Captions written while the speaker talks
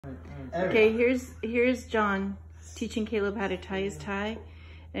Okay, here's John teaching Caleb how to tie his tie,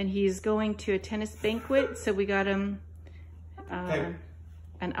 and he's going to a tennis banquet, so we got him an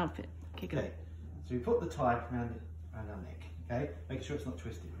outfit. Okay, go. Okay, so we put the tie around our neck, okay? Make sure it's not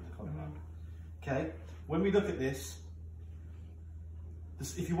twisted with the collar up. Okay, when we look at this,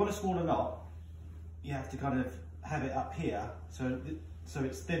 if you want a smaller knot, you have to kind of have it up here, so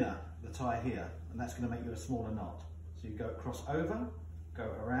it's thinner, the tie here, and that's going to make you a smaller knot. So you go across over, go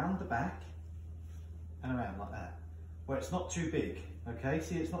around the back, and around like that. Where it's not too big, okay?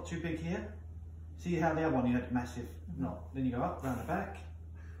 See, it's not too big here? See how the other one you had a massive knot. Then you go up, round the back,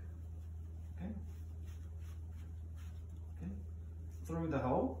 okay? Okay, through the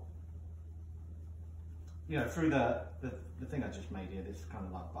hole. You know, through the thing I just made here, this kind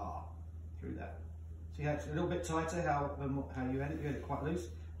of like bar, through that. See how it's a little bit tighter, how you had it quite loose,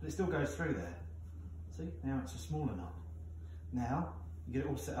 but it still goes through there. See, now it's a smaller knot. Now, you get it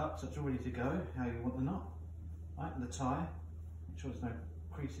all set up so it's all ready to go, how you want the knot. Right, and the tie, make sure there's no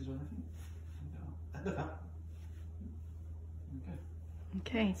creases or anything. Look up. Okay.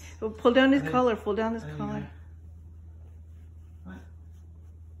 Okay, well, pull down his collar, pull down his collar. Right.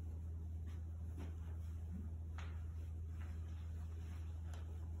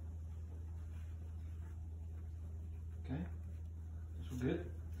 Okay, that's all good.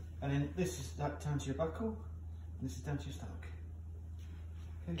 And then this is like down to your buckle, and this is down to your stomach.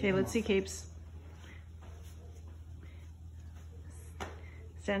 Okay, let's see capes.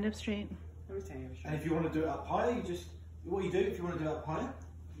 Stand up straight. And if you want to do it up higher, what you do if you want to do it up higher,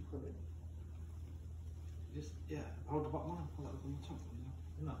 just hold the bottom line, pull that up on the top.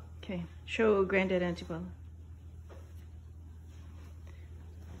 No. Okay, show Granddad Antipolo.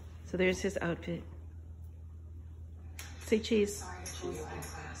 So there's his outfit. Say cheese. Sorry to close my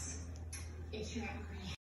class. If you have